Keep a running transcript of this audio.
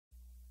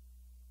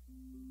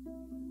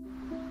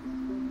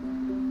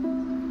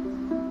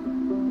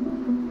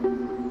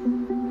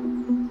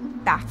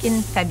back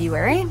in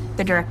February,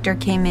 the director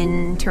came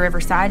in to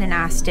Riverside and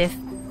asked if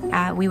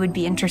we would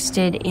be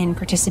interested in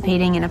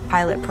participating in a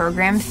pilot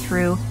program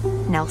through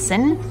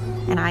Nelson.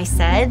 And I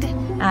said,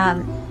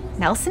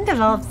 Nelson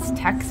develops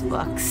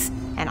textbooks,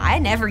 and I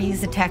never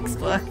use a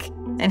textbook.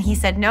 And he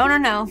said,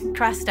 no,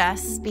 trust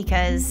us,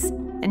 because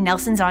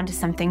Nelson's onto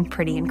something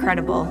pretty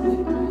incredible.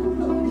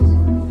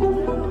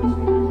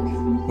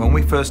 When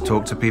we first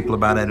talked to people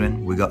about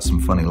Edwin, we got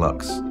some funny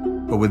looks.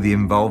 But with the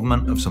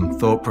involvement of some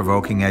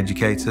thought-provoking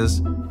educators,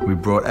 we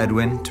brought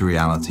Edwin to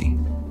reality.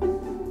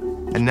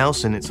 At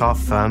Nelson, it's our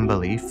firm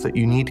belief that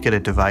you need to get a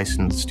device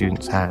in the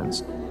student's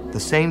hands, the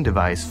same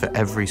device for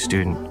every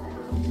student.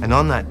 And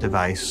on that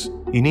device,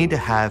 you need to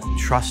have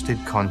trusted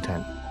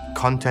content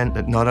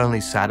that not only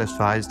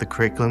satisfies the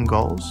curriculum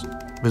goals,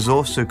 but is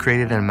also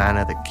created in a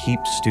manner that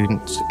keeps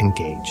students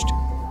engaged.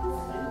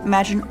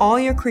 Imagine all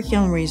your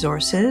curriculum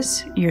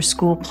resources, your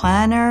school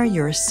planner,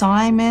 your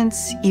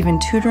assignments, even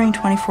tutoring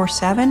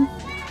 24/7,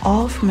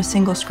 all from a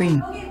single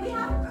screen.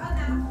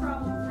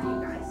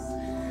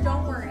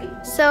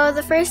 So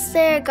the first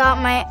day I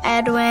got my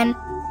Edwin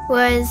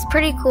was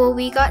pretty cool.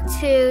 We got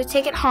to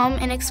take it home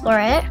and explore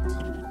it.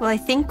 Well, I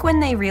think when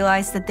they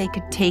realized that they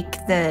could take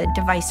the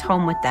device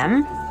home with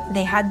them,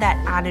 they had that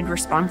added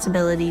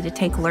responsibility to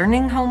take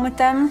learning home with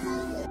them.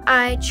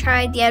 I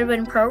tried the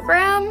Edwin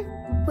program,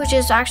 which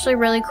is actually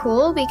really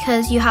cool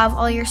because you have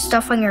all your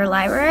stuff on your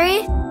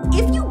library.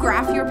 If you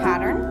graph your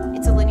pattern,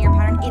 it's a linear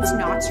pattern, it's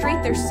not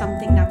straight, there's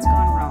something that's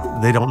gone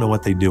wrong. They don't know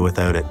what they do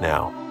without it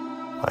now.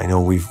 I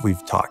know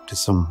we've talked to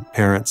some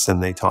parents,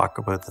 and they talk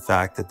about the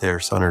fact that their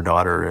son or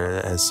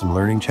daughter has some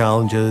learning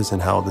challenges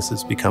and how this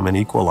has become an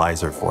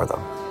equalizer for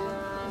them.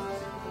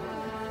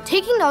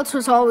 Taking notes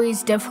was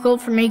always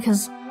difficult for me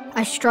because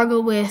I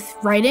struggle with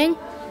writing.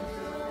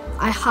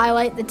 I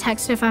highlight the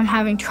text if I'm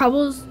having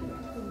troubles,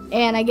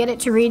 and I get it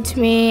to read to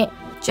me.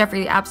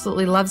 Jeffrey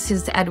absolutely loves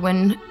his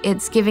Edwin.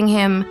 It's giving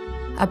him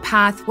a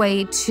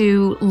pathway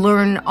to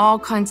learn all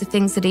kinds of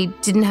things that he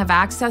didn't have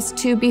access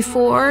to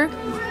before.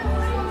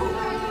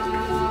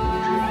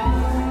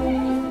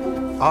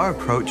 Our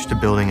approach to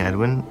building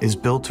Edwin is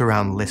built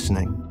around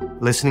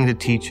listening to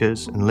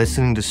teachers and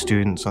listening to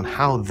students on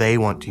how they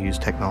want to use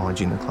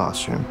technology in the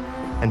classroom.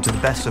 And to the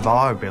best of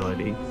our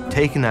ability,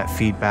 taking that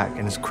feedback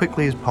and as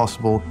quickly as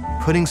possible,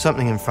 putting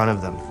something in front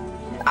of them.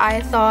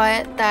 I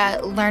thought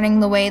that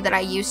learning the way that I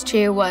used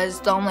to was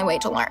the only way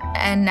to learn.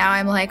 And now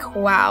I'm like,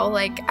 wow,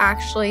 like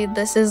actually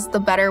this is the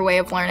better way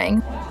of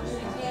learning.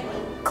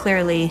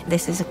 Clearly,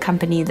 this is a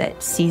company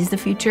that sees the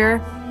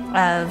future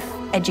of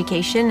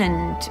education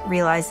and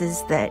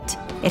realizes that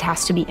it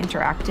has to be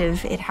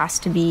interactive, it has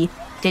to be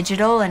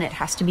digital, and it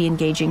has to be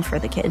engaging for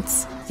the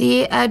kids.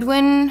 The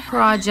Edwin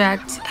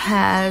project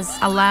has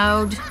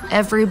allowed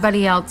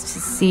everybody else to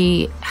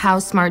see how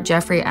smart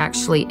Jeffrey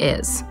actually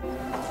is.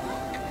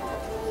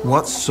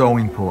 What's so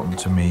important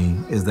to me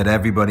is that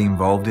everybody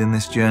involved in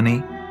this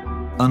journey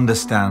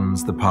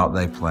understands the part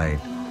they played.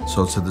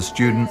 So to the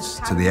students,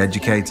 to the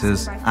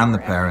educators, and the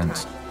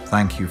parents,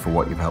 thank you for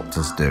what you've helped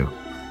us do.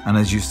 And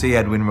as you see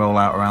Edwin roll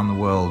out around the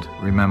world,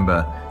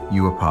 remember,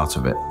 you were part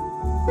of it.